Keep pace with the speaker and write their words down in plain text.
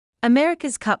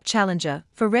America's Cup challenger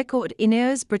for record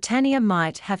INEOS Britannia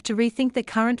might have to rethink the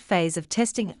current phase of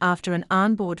testing after an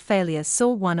onboard failure saw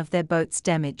one of their boats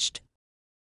damaged.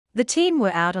 The team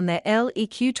were out on their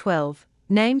LEQ-12,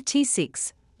 named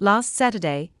T6, last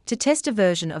Saturday to test a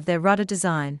version of their rudder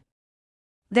design.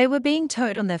 They were being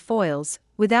towed on their foils,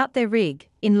 without their rig,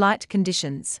 in light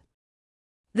conditions.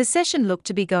 The session looked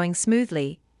to be going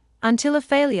smoothly, until a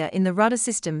failure in the rudder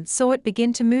system saw it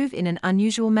begin to move in an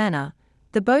unusual manner.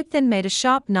 The boat then made a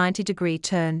sharp 90-degree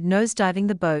turn, nosediving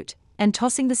the boat and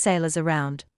tossing the sailors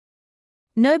around.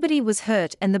 Nobody was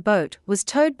hurt and the boat was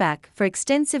towed back for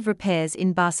extensive repairs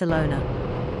in Barcelona.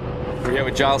 We're here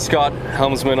with Giles Scott,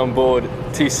 helmsman on board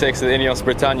T6 of the INEOS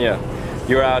Britannia.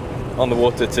 You're out on the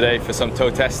water today for some tow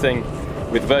testing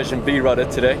with version B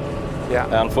rudder today.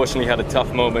 Yeah. Unfortunately, had a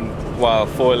tough moment while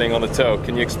foiling on the tow.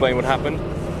 Can you explain what happened?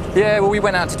 Yeah, well, we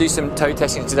went out to do some tow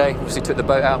testing today. Obviously, took the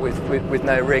boat out with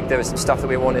no rig. There was some stuff that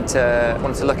we wanted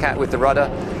to look at with the rudder,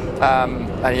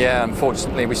 and yeah,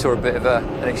 unfortunately, we saw a bit of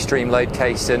an extreme load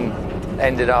case and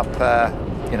ended up,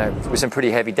 with some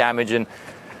pretty heavy damage. And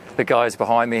the guys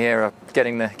behind me here are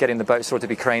getting the boat sort of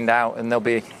to be craned out, and there'll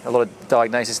be a lot of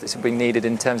diagnosis that's been needed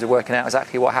in terms of working out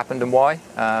exactly what happened and why.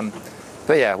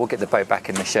 But yeah, we'll get the boat back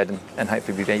in the shed and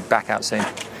hopefully be back out soon.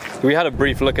 We had a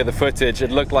brief look at the footage.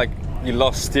 It looked like you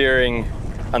lost steering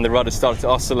and the rudder started to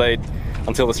oscillate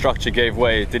until the structure gave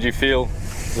way. Did you feel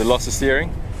the loss of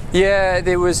steering? Yeah,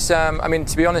 there was,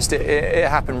 to be honest, it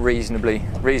happened reasonably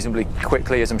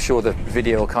quickly, as I'm sure the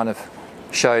video will kind of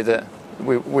show that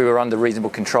we were under reasonable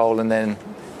control, and then,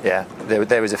 yeah,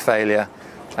 there was a failure,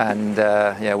 and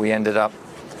we ended up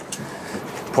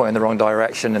pointing the wrong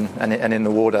direction and in the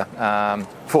water.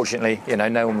 Fortunately,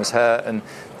 no one was hurt, and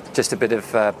just a bit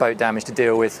of boat damage to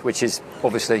deal with, which is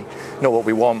obviously not what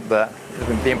we want, but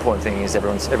the important thing is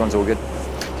everyone's all good.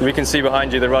 We can see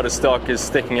behind you the rudder stock is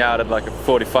sticking out at like a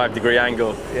 45-degree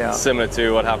angle, yeah, similar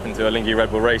to what happened to Alinghi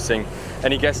Red Bull Racing.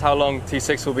 Any guess how long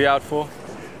T6 will be out for?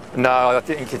 No, I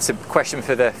think it's a question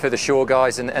for the shore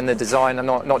guys and the design. I'm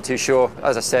not too sure.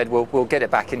 As I said, we'll get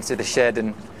it back into the shed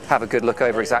and have a good look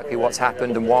over exactly what's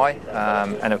happened and why.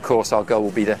 And of course, our goal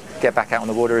will be to get back out on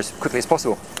the water as quickly as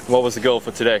possible. What was the goal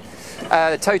for today?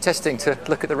 Tow testing to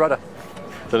look at the rudder.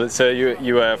 So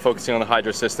you were focusing on the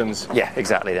hydro systems? Yeah,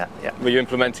 exactly that. Yeah. Were you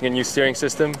implementing a new steering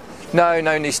system? No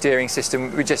new steering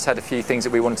system. We just had a few things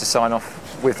that we wanted to sign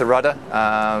off with the rudder.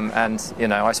 And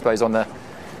I suppose on the,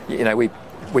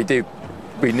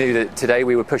 we knew that today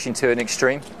we were pushing to an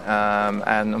extreme,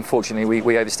 and unfortunately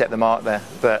we overstepped the mark there.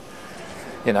 But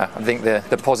I think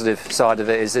the positive side of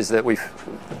it is that we've,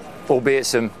 albeit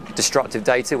some destructive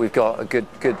data, we've got a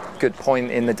good point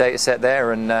in the data set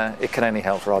there, and it can only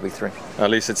help for RB3. At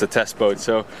least it's a test boat.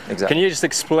 So exactly. Can you just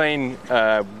explain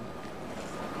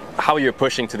how you're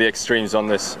pushing to the extremes on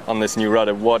this new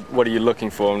rudder? What are you looking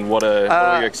for, and what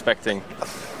are you expecting?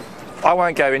 I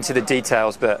won't go into the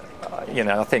details, but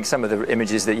I think some of the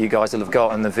images that you guys will have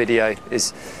got in the video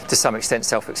is to some extent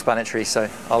self-explanatory. So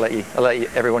I'll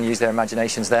let everyone use their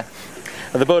imaginations there.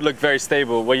 The boat looked very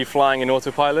stable. Were you flying in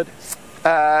autopilot?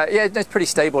 Yeah, it's pretty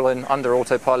stable and under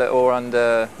autopilot or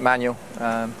under manual.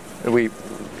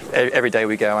 Every day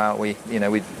we go out, we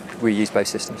use both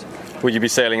systems. Would you be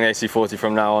sailing the AC40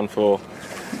 from now on for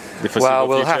the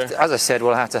foreseeable future? Have to, as I said,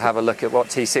 we'll have to have a look at what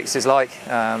T6 is like.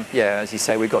 As you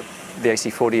say, we've got the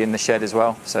AC40 in the shed as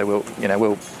well, so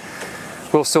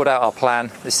we'll sort out our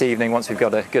plan this evening once we've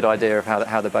got a good idea of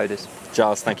how the boat is.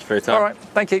 Giles, thank you for your time. All right,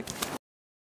 thank you.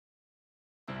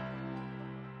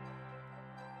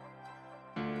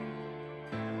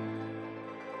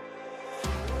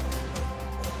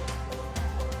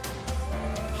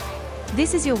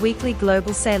 This is your weekly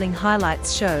global sailing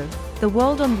highlights show, The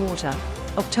World on Water,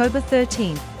 October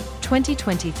 13,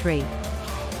 2023.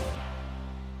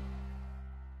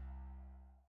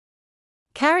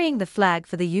 Carrying the flag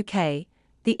for the UK,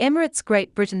 the Emirates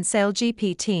Great Britain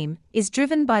SailGP team is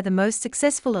driven by the most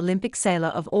successful Olympic sailor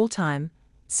of all time,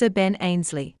 Sir Ben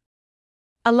Ainslie.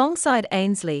 Alongside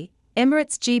Ainslie,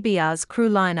 Emirates GBR's crew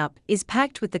lineup is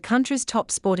packed with the country's top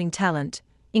sporting talent,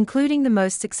 including the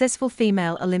most successful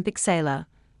female Olympic sailor,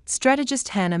 strategist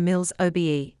Hannah Mills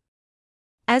OBE.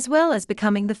 As well as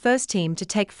becoming the first team to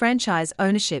take franchise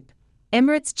ownership,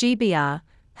 Emirates GBR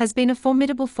has been a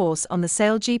formidable force on the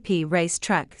SailGP race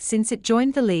track since it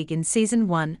joined the league in Season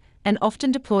 1 and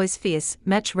often deploys fierce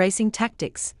match racing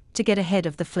tactics to get ahead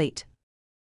of the fleet.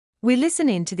 We listen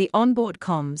in to the onboard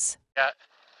comms. Yeah,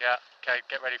 okay,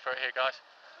 get ready for it here, guys.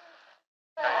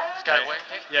 Okay, let's go.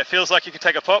 Yeah, it feels like you could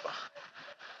take a pop.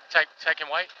 Taking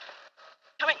weight.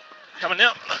 Coming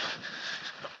now.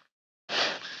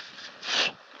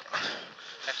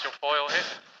 That's your foil here.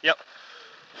 Yep.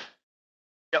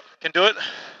 Yep, can do it.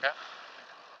 Yeah.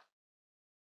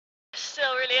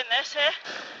 Still really in this here.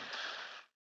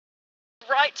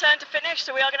 Right turn to finish,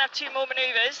 so we are going to have 2 more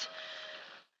manoeuvres.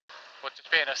 We'll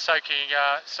just be in a soaky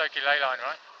ley line,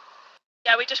 right?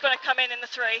 Yeah, we just want to come in the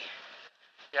 3.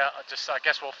 Yeah, I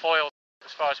guess we'll foil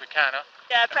as far as we can, huh?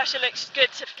 Yeah, pressure looks good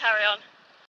to carry on.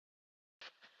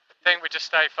 I think we just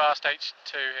stay fast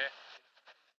H2 here.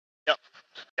 Yep.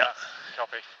 Yeah.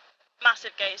 Copy.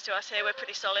 Massive gaze to us here, we're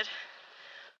pretty solid.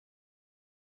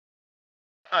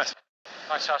 Nice.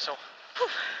 Nice hustle. Whew.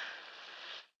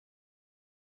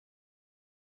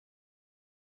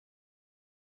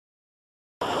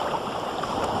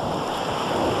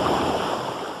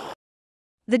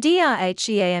 The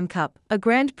DRHEAM Cup, a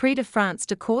Grand Prix de France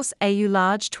de Course au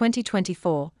Large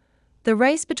 2024, the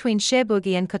race between Cherbourg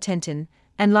and Cotentin,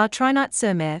 and La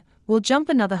Trinite-sur-Mer, will jump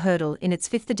another hurdle in its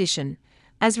 5th edition,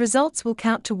 as results will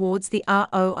count towards the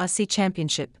RORC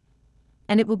Championship.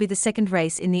 And it will be the second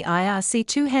race in the IRC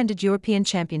Two-Handed European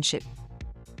Championship.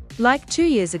 Like 2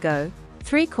 years ago,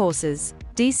 3 courses,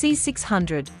 DC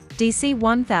 600, DC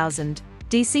 1000,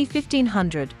 DC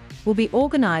 1500, will be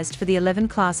organized for the 11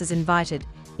 classes invited,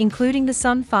 including the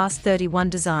Sun Fast 31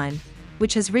 design,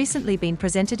 which has recently been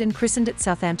presented and christened at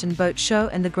Southampton Boat Show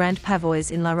and the Grand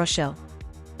Pavois in La Rochelle.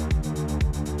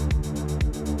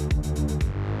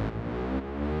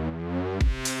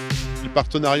 Le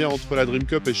partenariat entre la Dream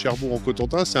Cup et Cherbourg en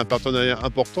Cotentin, c'est un partenariat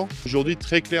important. Aujourd'hui,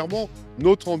 très clairement,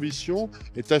 notre ambition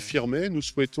est affirmée. Nous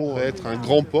souhaitons être un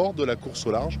grand port de la course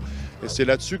au large. Et c'est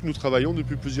là-dessus que nous travaillons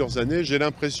depuis plusieurs années. J'ai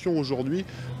l'impression aujourd'hui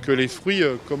que les fruits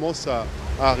commencent à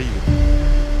arriver.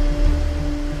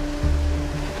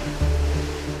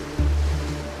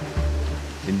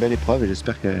 C'est une belle épreuve et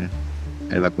j'espère qu'elle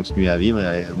va continuer à vivre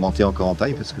et monter encore en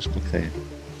taille parce que je trouve que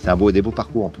c'est des beaux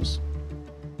parcours en plus.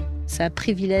 C'est un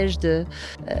privilège de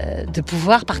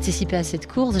pouvoir participer à cette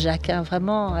course. Jacques,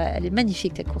 vraiment, elle est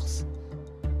magnifique ta course.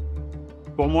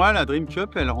 Pour moi, la Dream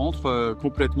Cup, elle rentre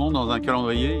complètement dans un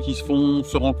calendrier qui se font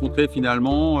se rencontrer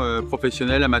finalement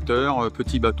professionnels, amateurs,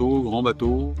 petits bateaux, grands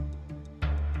bateaux.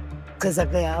 Très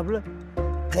agréable,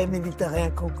 très méditerranéen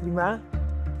comme climat,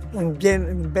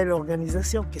 une belle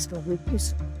organisation. Qu'est-ce qu'on veut de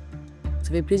plus?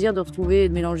 Ça fait plaisir de retrouver et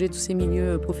de mélanger tous ces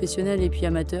milieux professionnels et puis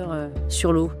amateurs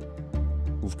sur l'eau.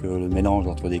 Je trouve que le mélange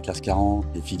entre les classes 40,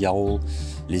 les Figaro,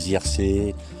 les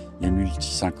IRC, les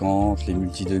multi 50, les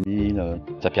multi 2000,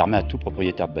 ça permet à tout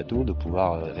propriétaire de bateau de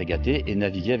pouvoir régater et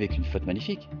naviguer avec une flotte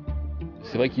magnifique.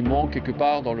 C'est vrai qu'il manque quelque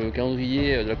part dans le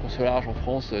calendrier de la course au large en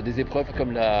France des épreuves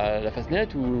comme la Fastnet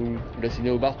ou la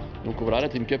Ciné au bar. Donc voilà, la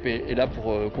Dream Cup est là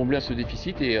pour combler ce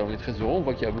déficit et on est très heureux. On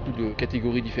voit qu'il y a beaucoup de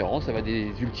catégories différentes, ça va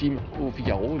des ultimes au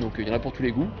Figaro, donc il y en a pour tous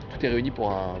les goûts. Tout est réuni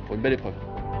pour une belle épreuve.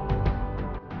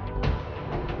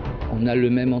 On a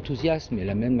le même enthousiasme et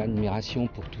la même admiration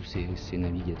pour tous ces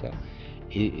navigateurs.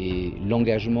 Et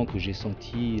l'engagement que j'ai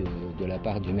senti de la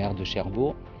part du maire de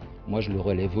Cherbourg, moi je le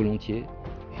relève volontiers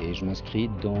et je m'inscris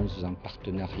dans un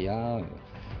partenariat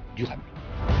durable.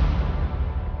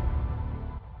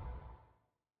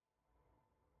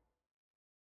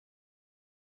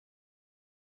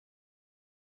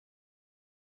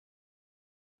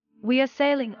 We are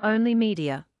Sailing Only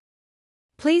Media.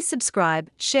 Please subscribe,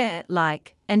 share,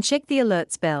 like, and check the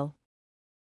alerts bell.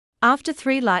 After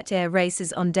 3 light air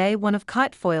races on day 1 of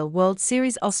Kitefoil World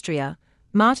Series Austria,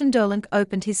 Martin Dolenk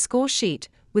opened his score sheet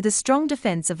with a strong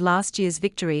defence of last year's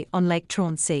victory on Lake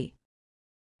Tronchet.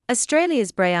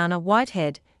 Australia's Brianna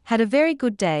Whitehead had a very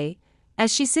good day,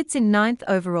 as she sits in 9th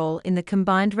overall in the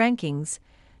combined rankings,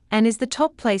 and is the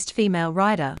top-placed female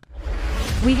rider.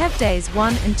 We have days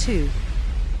 1 and 2.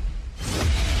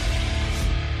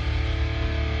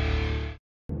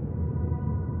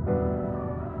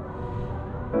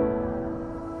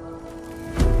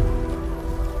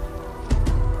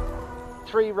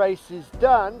 Three races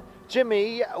done.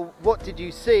 Jimmy, what did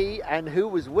you see and who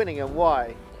was winning and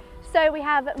why? So we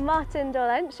have Martin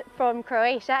Dolenc from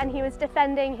Croatia and he was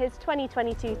defending his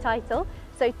 2022 title.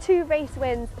 So 2 race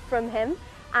wins from him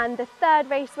and the 3rd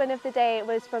race win of the day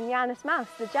was from Janus Maas,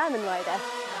 the German rider.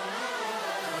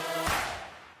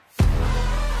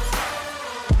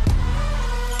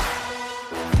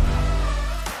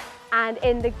 And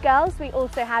in the girls we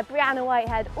also had Brianna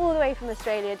Whitehead all the way from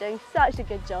Australia doing such a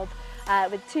good job.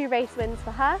 With 2 race wins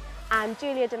for her, and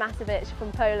Julia Domasewicz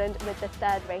from Poland with the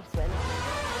 3rd race win.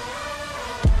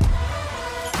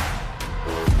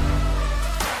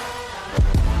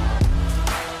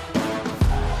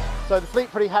 So the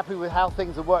fleet pretty happy with how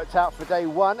things have worked out for day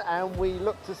 1, and we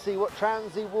look to see what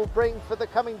Transy will bring for the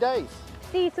coming days.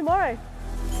 See you tomorrow.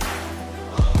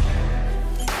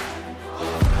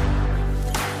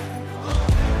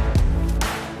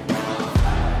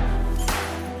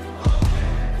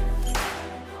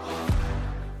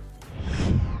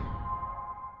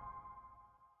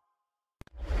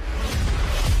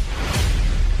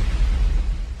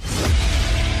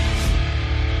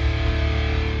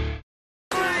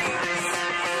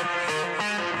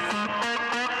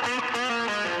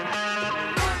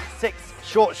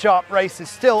 short, sharp races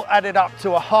still added up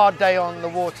to a hard day on the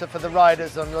water for the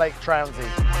riders on Lake Trounsey.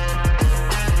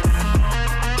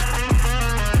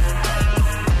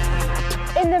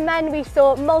 In the men, we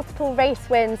saw multiple race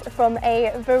wins from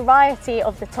a variety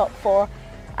of the top four.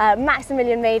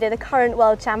 Maximilian Mader, the current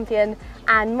world champion,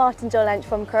 and Martin Dolenc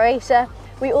from Croatia.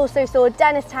 We also saw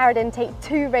Dennis Taradin take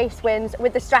 2 race wins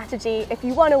with the strategy, if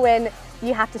you want to win,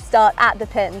 you have to start at the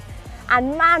pin.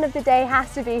 And man of the day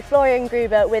has to be Florian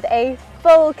Gruber with a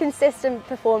full, consistent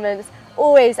performance,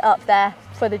 always up there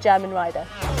for the German rider.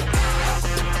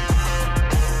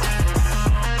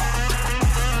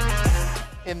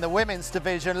 In the women's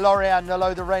division, Lauriane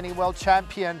Nolot, the reigning world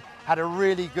champion, had a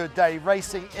really good day,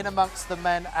 racing in amongst the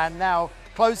men and now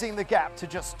closing the gap to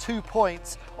just 2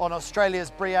 points on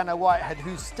Australia's Brianna Whitehead,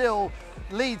 who still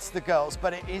leads the girls,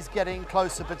 but it is getting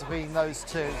closer between those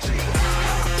two.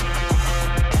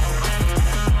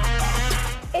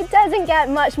 It doesn't get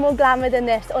much more glamour than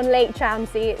this on Lake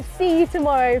Trounsey. See you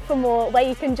tomorrow for more, where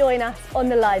you can join us on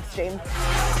the live stream.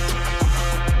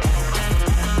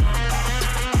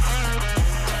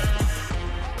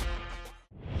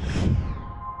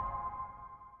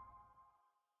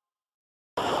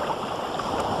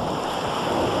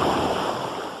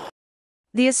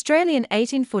 The Australian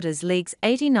 18-footers League's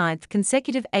 89th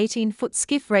consecutive 18-foot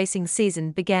skiff racing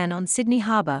season began on Sydney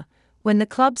Harbour, when the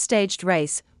club staged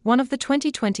race 1 of the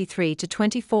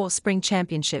 2023-24 Spring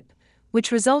Championship,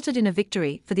 which resulted in a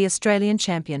victory for the Australian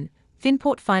champion,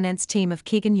 Finport Finance team of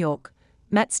Keegan York,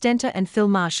 Matt Stenter and Phil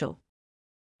Marshall.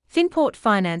 Finport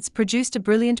Finance produced a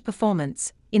brilliant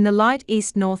performance, in the light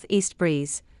east-northeast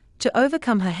breeze, to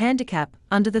overcome her handicap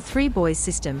under the 3-boys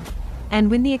system, and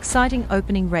win the exciting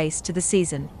opening race to the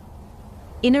season.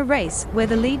 In a race where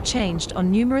the lead changed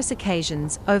on numerous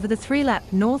occasions over the 3-lap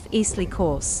northeasterly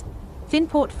course,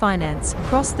 Finport Finance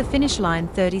crossed the finish line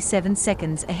 37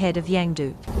 seconds ahead of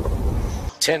Yangdu.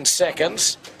 10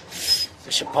 seconds.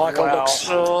 Fisher-Paykel looks...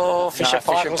 Oh,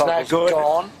 Fisher-Paykel's no good.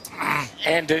 Gone.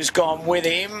 Andrew's gone with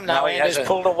him. No, Andrew's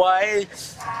pulled away.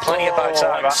 Plenty of boats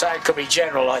over. I'd say it could be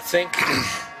General, I think.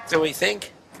 Do we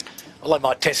think? Well, they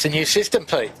might test the new system,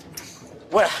 Pete.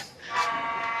 Well,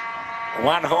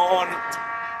 one horn.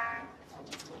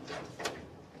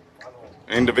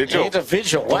 Individual.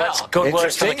 Individual. Well, Wow, that's good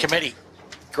work from the interesting. committee.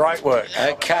 Great work.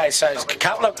 Okay, so there's a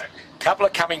couple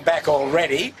of coming back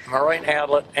already. Marine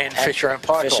Outlet and Fisher and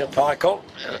Paykel. Fisher-Paykel.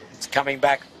 It's coming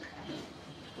back.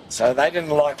 So they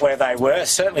didn't like where they were.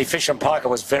 Certainly Fisher and Paykel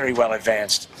was very well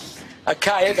advanced.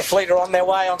 Okay, the fleet are on their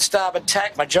way on starboard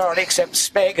tack. Majority except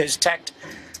Speg, who's tacked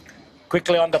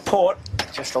quickly onto port.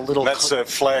 Just a little... That's a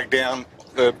flag down,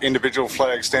 the individual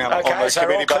flags down Okay, on the so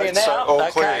committee all clear boats. now. So all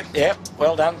Okay, clear. yep,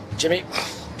 well done, Jimmy.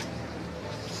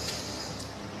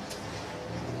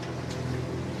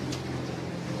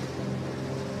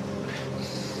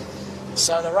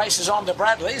 So the race is on to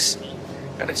Bradley's,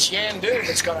 and it's Yangdu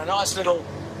that's got a nice little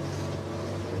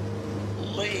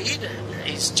lead.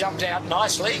 He's jumped out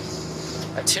nicely.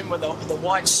 That's him with the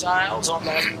white sails on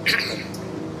the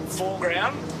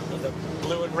foreground with the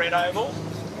blue and red oval.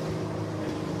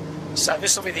 So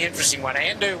this will be the interesting one.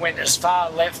 Andu went as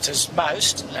far left as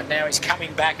most, and now he's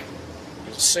coming back.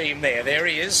 You'll see him there. There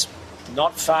he is,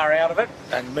 not far out of it,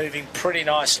 and moving pretty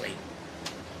nicely.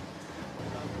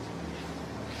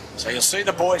 So you'll see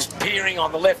the boys peering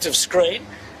on the left of screen.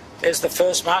 There's the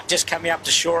first mark, just coming up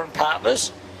to Shaw and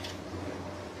Partners.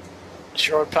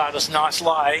 Shaw and Partners, nice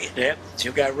lay. Yep,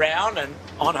 she'll go round and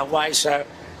on her way, so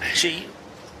she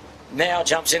now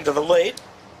jumps into the lead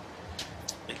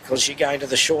because she's going to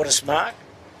the shortest mark.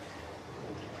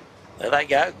 There they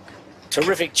go.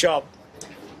 Terrific job.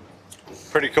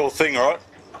 Pretty cool thing, right?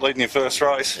 Leading your first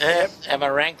race. Yep,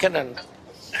 Emma Rankin and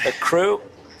the crew.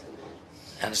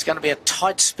 And it's going to be a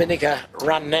tight Spinnaker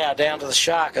run now down to the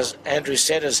shark, as Andrew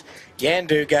said, as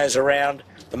Yangdu goes around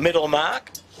the middle mark.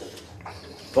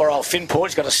 Poor old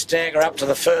Finport's got to stagger up to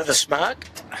the furthest mark.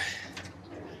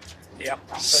 Yep,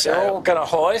 so they're all going to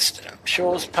hoist.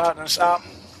 Shaw's Partners up.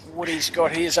 Woody's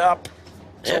got his up.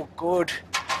 It's all good.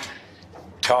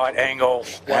 Tight angle.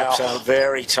 Wow. So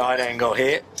very tight angle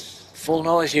here. Full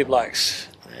noise, you blokes.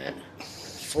 Yeah.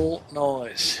 Full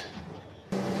noise.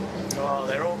 Oh,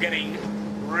 they're all getting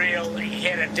really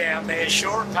headed down there.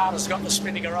 Shaw and Partner's got the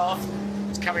Spinnaker off.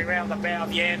 It's coming round the bow of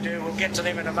Yangdu. We'll get to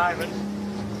them in a moment.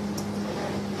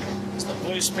 It's the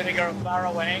blue Spinnaker of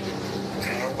Burrowang.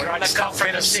 Great stuff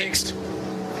in a sixth.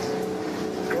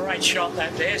 Great shot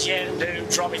that. There's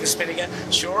Yangdu dropping the Spinnaker.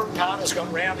 Shaw and Partner's got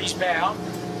round his bow.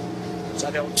 So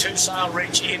they'll two-sail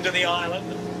reach into the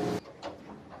island.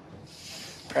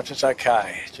 Perhaps it's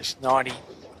okay. Just 90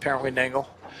 apparent wind angle.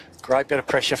 Great bit of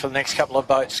pressure for the next couple of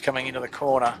boats coming into the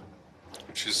corner.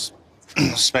 which is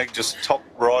Smeg just top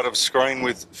right of screen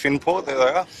with Finport. There they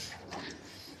are.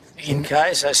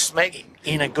 Okay, so Smeg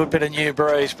in a good bit of new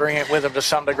breeze, bring it with them to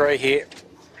some degree here.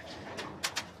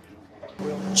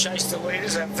 We'll chase the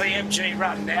leaders at VMG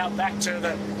Run now back to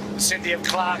the vicinity of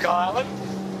Clark Island.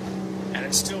 And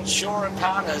it's still Shaw and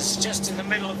Partners just in the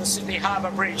middle of the Sydney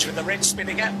Harbour Bridge with the red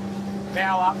Spinnaker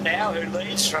now up now, who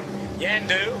leads from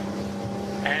Yandu,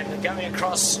 and going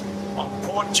across on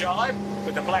Port Jibe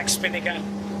with the black Spinnaker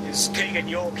is Keegan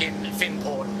York in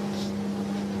Finport.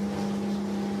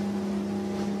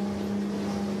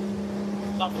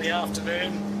 Lovely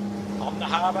afternoon on the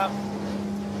harbour,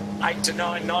 8 to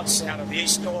 9 knots out of the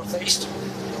east-northeast.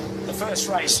 The first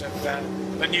race of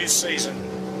the new season.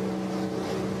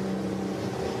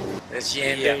 There's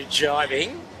Yandu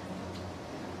jibing.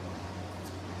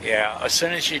 Yeah, as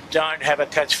soon as you don't have a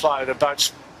catch flow, the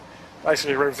boats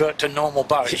basically revert to normal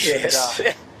boats. Yes.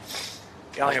 And,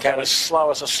 going about as slow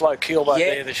as a slow keelboat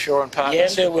there, the Shaw and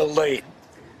Partners. Yandu will lead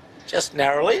just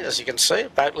narrowly, as you can see,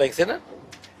 boat length in it.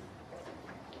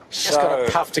 Just got a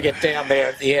puff to get down there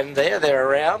at the end there. They're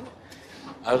around.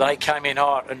 Oh, they came in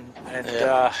hot and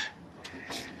a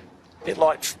bit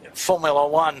like Formula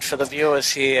One for the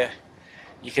viewers here.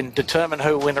 You can determine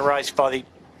who will win the race by the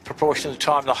proportion of the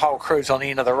time the whole crew's on the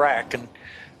end of the rack,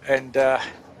 and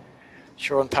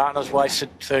Shaw and Partners wasted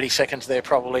 30 seconds there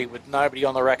probably with nobody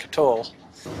on the rack at all.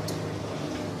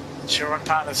 Shaw and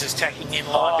Partners is tacking in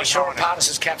line. Oh, Shaw and Partners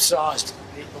is capsized.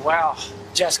 Wow.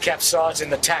 Just capsized in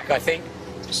the tack, I think.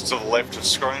 Just to the left of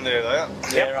screen there they are.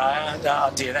 There I are.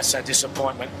 Oh dear, that's a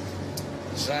disappointment.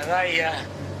 So they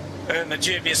earn the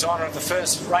dubious honour of the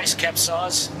first race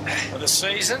capsize of the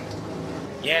season.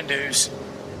 Yandu's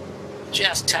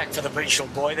just tacked for the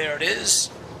Beachell Boy. There it is.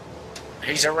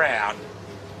 He's around.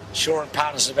 Shaw and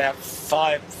Partners about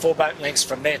 4 boat lengths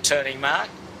from their turning mark.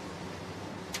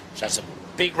 So it's a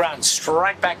big run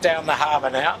straight back down the harbour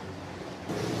now.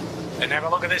 And have a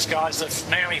look at this, guys. The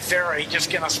Maui Ferry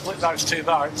just going to split those two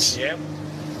boats. Yep.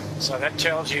 So that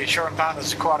tells you Shaw and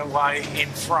Partners are quite a way in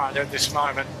front at this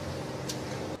moment.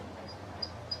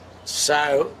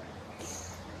 So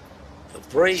the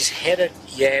breeze headed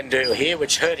Yandu here,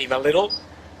 which hurt him a little.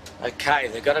 Okay,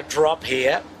 they've got a drop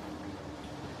here.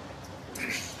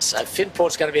 So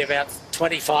Finport's going to be about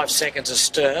 25 seconds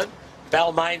astern.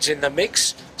 Balmain's in the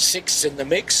mix, 6's in the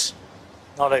mix.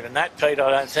 Not even that, Pete,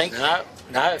 I don't think.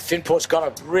 No, Finport's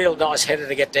got a real nice header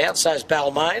to get down, so's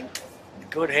Balmain.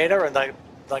 Good header, and they're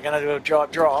going to do a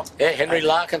jibe drop. Yeah, Henry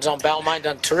Larkins on Balmain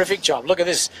done a terrific job. Look at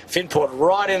this, Finport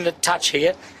right in the touch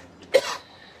here.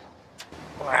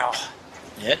 Wow.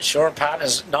 Yeah, Shaw and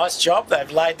Partners, nice job.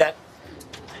 They've laid that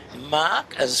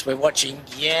mark as we're watching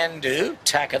Yandu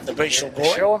tack at the Beachell Boy.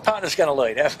 Shaw and Partners going to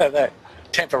lead, how about that?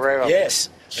 Temporarily. Yes,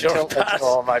 Shaw and Partners.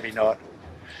 Oh, maybe not.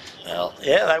 Well,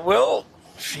 yeah, they will.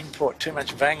 Finport, too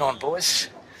much bang on, boys.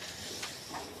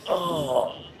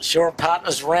 Oh, Shaw and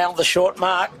Partners round the short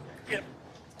mark. Yep.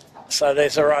 So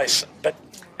there's a race.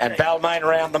 And Balmain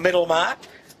round the middle mark.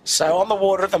 So on the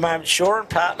water at the moment, Shaw and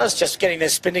Partners just getting their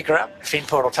Spinnaker up.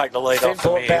 Finport will take the lead off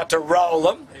them Finport here. about to roll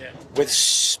them with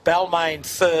Balmain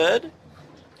third,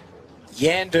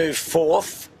 Yandu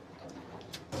fourth.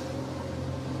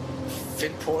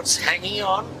 Finport's hanging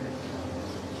on.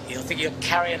 He'll think he'll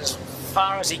carry it as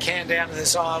far as he can down to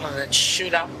this island and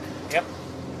shoot up. Yep.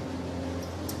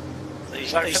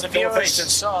 So for the northeastern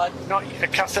side, not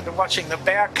accustomed to watching, the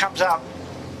bow comes up.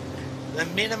 The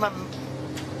minimum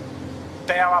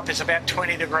bow up is about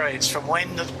 20 degrees from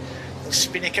when the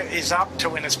Spinnaker is up to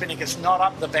when the Spinnaker's not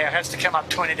up. The bow has to come up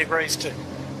 20 degrees to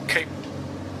keep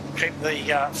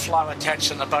the flow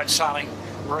attached and the boat sailing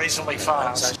reasonably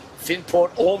fast.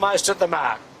 Finport almost at the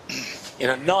mark. In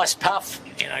a nice puff.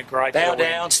 Great bow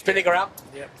down, Spinnaker up.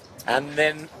 Yep. And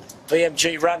then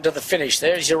VMG run to the finish.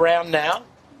 There's your round now.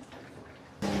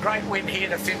 Great win here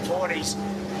to Finport. He's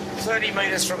 30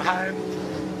 metres from home.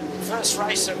 First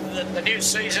race of the new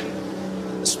season,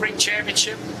 the Spring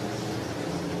Championship.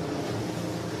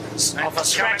 Off a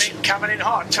scratch, coming in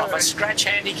hot too. Off a scratch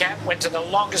handicap, went to the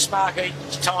longest mark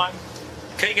each time.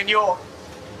 Keegan York,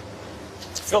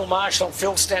 Phil Marshall,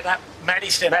 Phil Stanhope,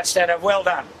 Matt Stanhope, well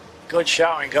done. Good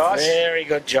showing, guys. Very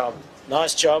good job.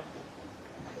 Nice job.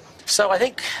 So I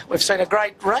think we've seen a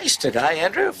great race today,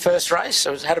 Andrew. First race,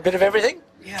 so it's had a bit of everything.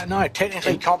 Yeah, no,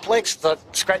 technically complex. The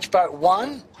scratch boat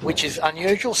won, which is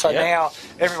unusual. So now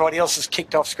everybody else has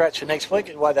kicked off scratch for next week,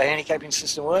 the way the handicapping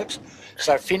system works.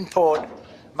 So Finport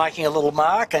making a little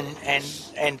mark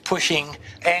and pushing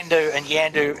Andu and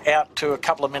Yandu out to a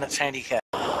couple of minutes handicap.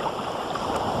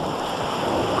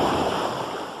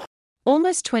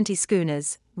 Almost 20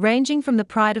 schooners, ranging from the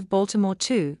Pride of Baltimore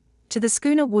 2 to the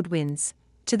schooner Woodwinds,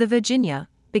 to the Virginia,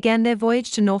 began their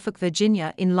voyage to Norfolk,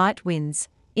 Virginia in light winds,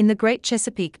 in the Great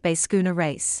Chesapeake Bay Schooner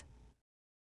Race.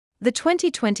 The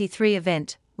 2023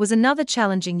 event was another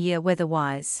challenging year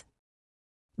weather-wise.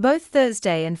 Both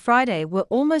Thursday and Friday were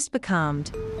almost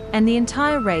becalmed, and the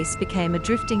entire race became a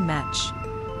drifting match.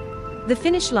 The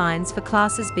finish lines for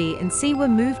classes B and C were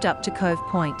moved up to Cove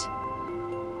Point.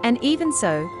 And even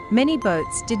so, many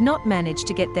boats did not manage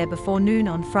to get there before noon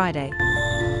on Friday.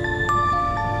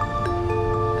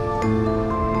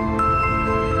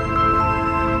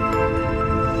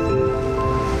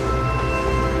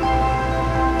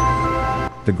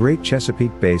 The Great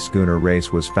Chesapeake Bay Schooner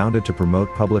Race was founded to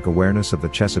promote public awareness of the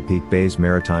Chesapeake Bay's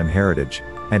maritime heritage,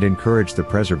 and encourage the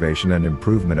preservation and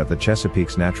improvement of the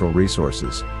Chesapeake's natural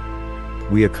resources.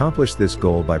 We accomplished this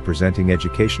goal by presenting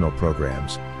educational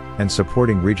programs, and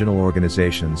supporting regional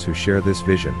organizations who share this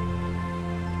vision.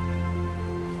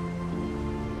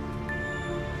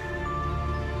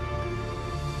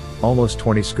 Almost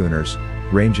 20 schooners,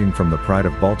 ranging from the Pride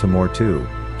of Baltimore to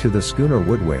the schooner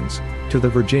Woodwinds, to the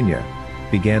Virginia,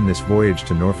 began this voyage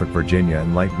to Norfolk, Virginia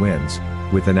in light winds,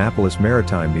 with Annapolis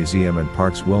Maritime Museum and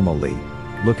Parks Wilma Lee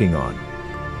looking on.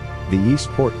 The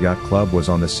Eastport Yacht Club was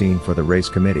on the scene for the race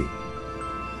committee.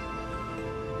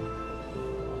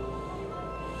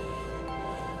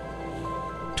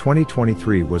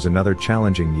 "2023 was another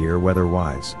challenging year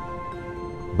weather-wise.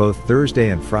 Both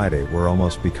Thursday and Friday were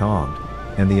almost becalmed,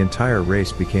 and the entire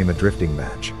race became a drifting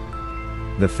match.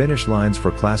 The finish lines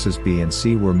for classes B and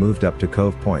C were moved up to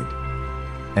Cove Point.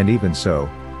 And even so,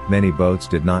 many boats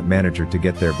did not manage to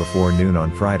get there before noon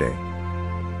on Friday.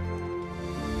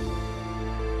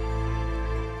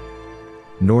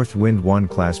 North Wind won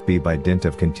Class B by dint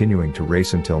of continuing to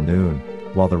race until noon,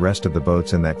 while the rest of the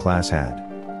boats in that class had.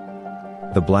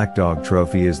 The Black Dog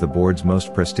Trophy is the board's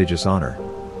most prestigious honor.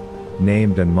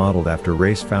 Named and modeled after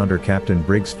race founder Captain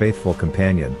Briggs' faithful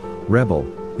companion, Rebel,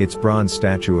 its bronze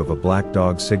statue of a black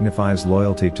dog signifies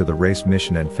loyalty to the race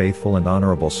mission and faithful and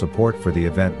honorable support for the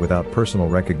event without personal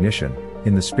recognition,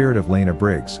 in the spirit of Lena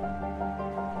Briggs.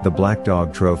 The Black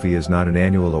Dog Trophy is not an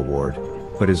annual award,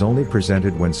 but is only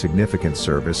presented when significant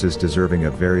service is deserving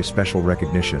of very special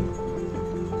recognition.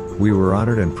 We were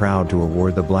honored and proud to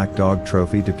award the Black Dog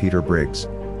Trophy to Peter Briggs.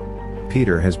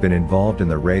 Peter has been involved in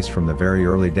the race from the very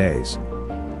early days.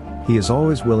 He is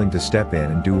always willing to step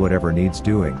in and do whatever needs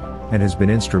doing, and has been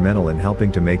instrumental in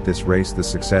helping to make this race the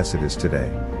success it is today.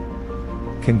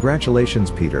 Congratulations,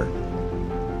 Peter.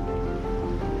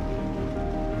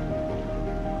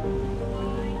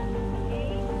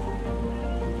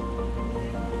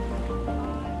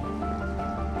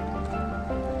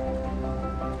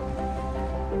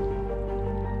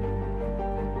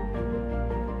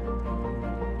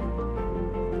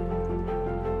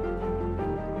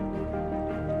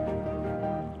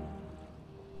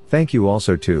 Thank you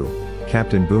also to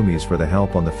Captain Boomies for the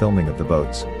help on the filming of the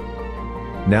boats.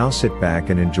 Now sit back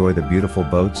and enjoy the beautiful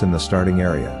boats in the starting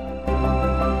area.